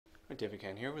Hi, David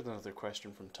Can here with another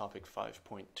question from topic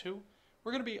 5.2.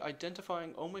 We're going to be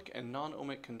identifying ohmic and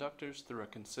non-ohmic conductors through a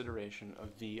consideration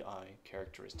of VI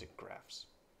characteristic graphs.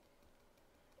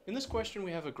 In this question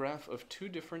we have a graph of two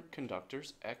different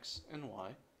conductors, X and Y,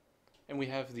 and we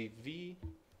have the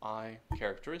VI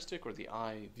characteristic or the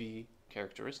IV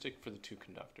characteristic for the two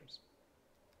conductors.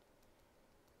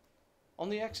 On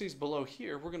the axes below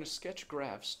here, we're going to sketch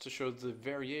graphs to show the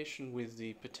variation with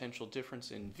the potential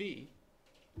difference in V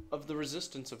of the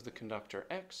resistance of the conductor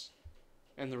X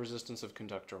and the resistance of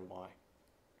conductor Y.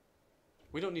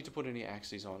 We don't need to put any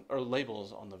axes on, or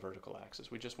labels on the vertical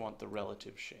axis, we just want the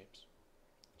relative shapes.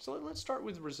 So let's start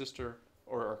with resistor,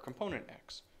 or our component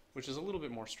X, which is a little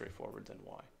bit more straightforward than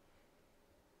Y.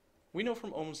 We know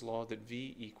from Ohm's law that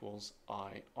V equals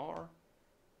IR,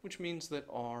 which means that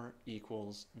R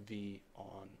equals V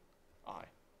on I.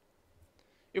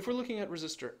 If we're looking at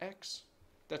resistor X,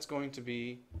 that's going to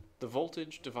be the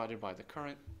voltage divided by the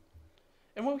current.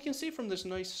 And what we can see from this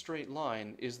nice straight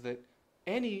line is that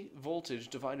any voltage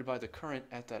divided by the current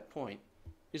at that point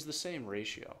is the same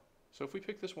ratio. So if we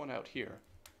pick this one out here,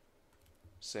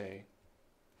 say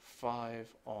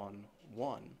 5 on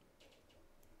 1,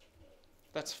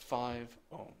 that's 5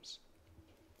 ohms.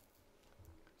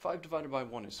 5 divided by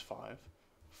 1 is 5,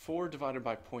 4 divided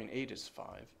by 0.8 is 5,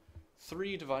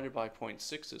 3 divided by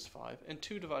 0.6 is 5, and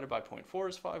 2 divided by 0.4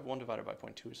 is 5, 1 divided by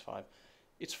 0.2 is 5.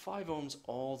 It's 5 ohms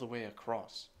all the way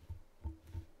across.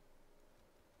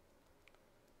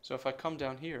 So if I come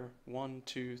down here, 1,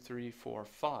 2, 3, 4,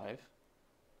 5,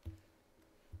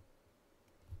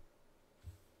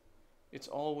 it's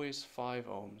always 5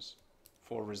 ohms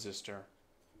for resistor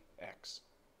X.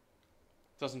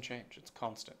 Doesn't change, it's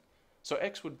constant. So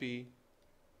X would be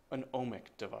an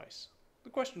ohmic device. The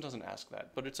question doesn't ask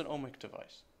that, but it's an ohmic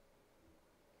device.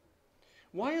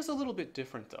 Y is a little bit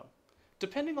different though.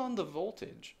 Depending on the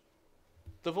voltage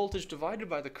divided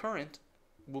by the current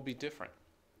will be different.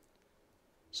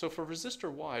 So for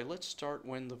resistor Y, let's start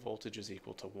when the voltage is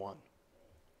equal to 1.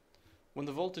 When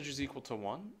the voltage is equal to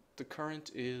 1, the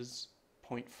current is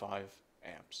 0.5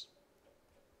 amps.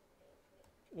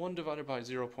 1 divided by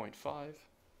 0.5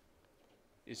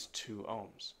 is 2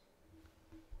 ohms.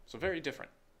 So very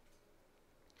different.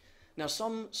 Now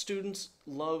some students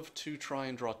love to try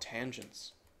and draw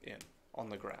tangents on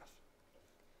the graph.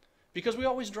 Because we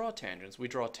always draw tangents. We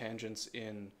draw tangents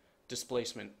in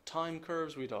displacement time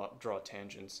curves, we draw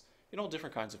tangents in all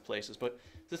different kinds of places. But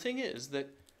the thing is that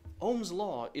Ohm's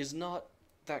law is not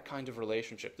that kind of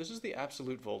relationship. This is the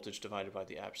absolute voltage divided by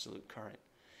the absolute current.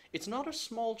 It's not a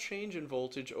small change in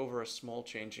voltage over a small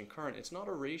change in current. It's not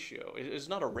a ratio. It's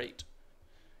not a rate.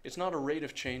 It's not a rate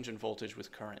of change in voltage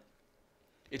with current.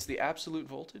 It's the absolute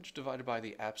voltage divided by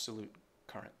the absolute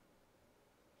current.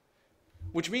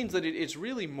 Which means that it's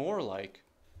really more like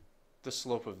the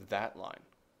slope of that line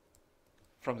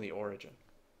from the origin.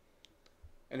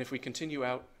 And if we continue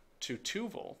out to 2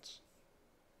 volts,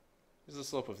 is the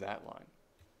slope of that line.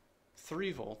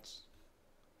 3 volts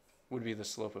would be the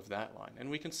slope of that line. And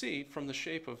we can see from the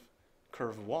shape of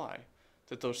curve Y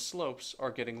that those slopes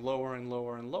are getting lower and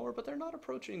lower and lower, but they're not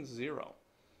approaching 0.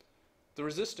 The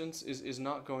resistance is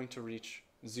not going to reach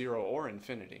 0 or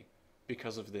infinity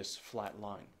because of this flat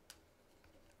line.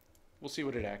 We'll see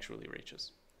what it actually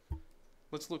reaches.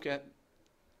 Let's look at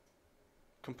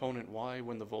component Y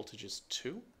when the voltage is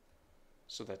 2.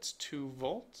 So that's 2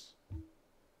 volts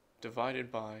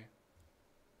divided by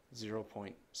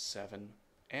 0.7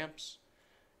 amps,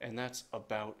 and that's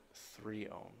about 3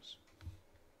 ohms.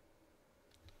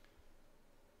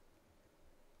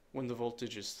 When the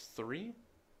voltage is 3,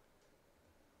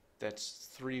 that's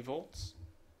 3 volts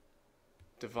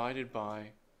divided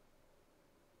by,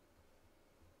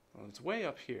 well, it's way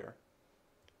up here,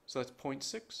 so that's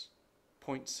 0.6,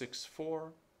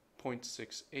 0.64,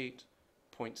 0.68,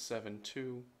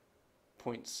 0.72,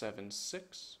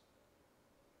 0.76,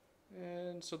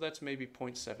 and so that's maybe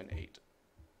 0.78.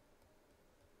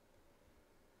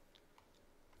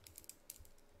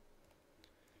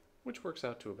 Which works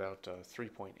out to about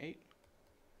 3.8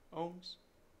 ohms.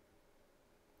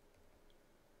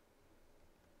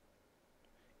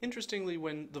 Interestingly,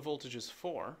 when the voltage is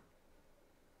 4,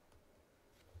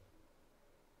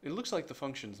 it looks like the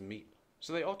functions meet.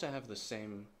 So they ought to have the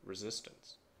same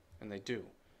resistance, and they do.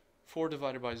 4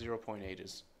 divided by 0.8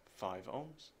 is 5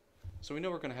 ohms. So we know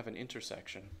we're going to have an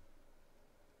intersection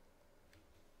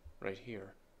right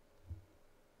here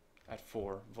at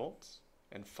 4 volts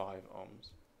and 5 ohms.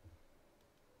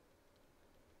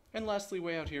 And lastly,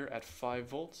 way out here at 5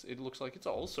 volts, it looks like it's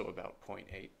also about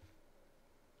 0.8.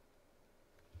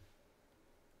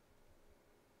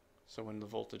 So when the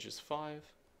voltage is 5,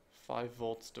 5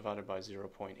 volts divided by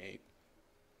 0.8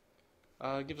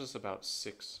 gives us about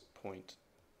 6.25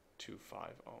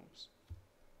 ohms.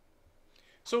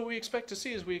 So what we expect to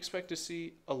see is we expect to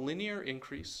see a linear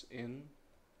increase in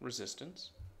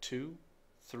resistance, 2,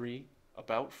 3,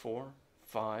 about 4,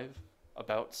 5,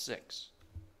 about 6.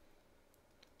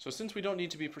 So since we don't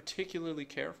need to be particularly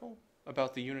careful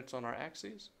about the units on our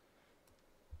axes,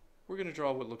 we're going to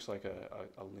draw what looks like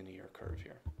a linear curve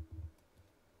here.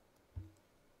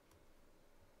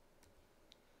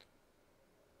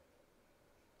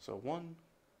 So 1,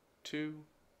 2,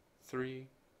 3,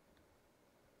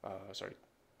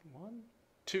 1,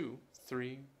 2,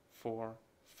 3, 4,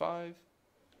 5,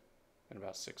 and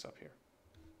about 6 up here.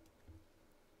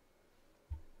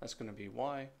 That's going to be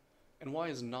Y, and Y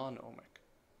is non-ohmic.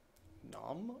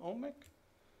 Non-ohmic?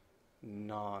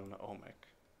 Non-ohmic.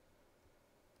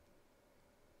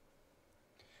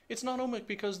 It's non-ohmic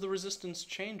because the resistance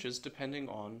changes depending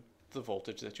on the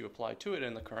voltage that you apply to it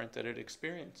and the current that it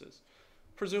experiences.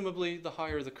 Presumably, the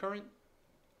higher the current,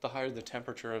 the higher the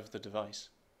temperature of the device,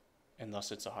 and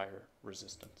thus it's a higher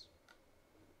resistance.